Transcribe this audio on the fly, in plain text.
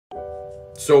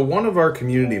So one of our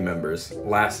community members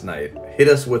last night hit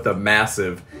us with a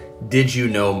massive "Did you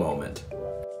know" moment.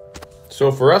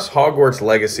 So for us Hogwarts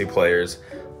Legacy players,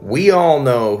 we all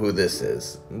know who this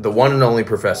is. The one and only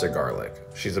Professor Garlick.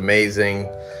 She's amazing.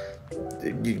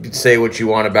 You could say what you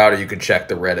want about her. You could check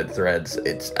the Reddit threads.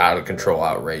 It's out of control,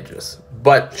 outrageous.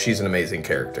 But she's an amazing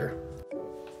character.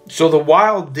 So the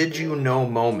wild "Did you know"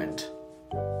 moment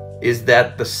is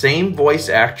that the same voice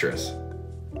actress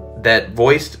that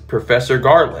voiced Professor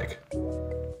Garlick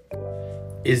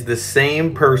is the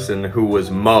same person who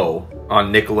was Mo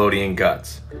on Nickelodeon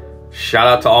Guts. Shout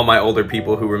out to all my older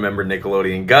people who remember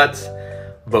Nickelodeon Guts,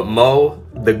 but Mo,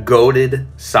 the goated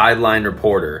sideline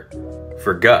reporter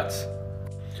for Guts.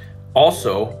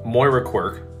 Also, Moira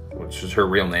Quirk, which is her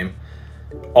real name,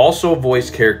 also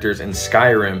voiced characters in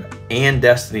Skyrim and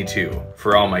Destiny 2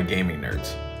 for all my gaming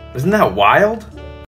nerds. Isn't that wild?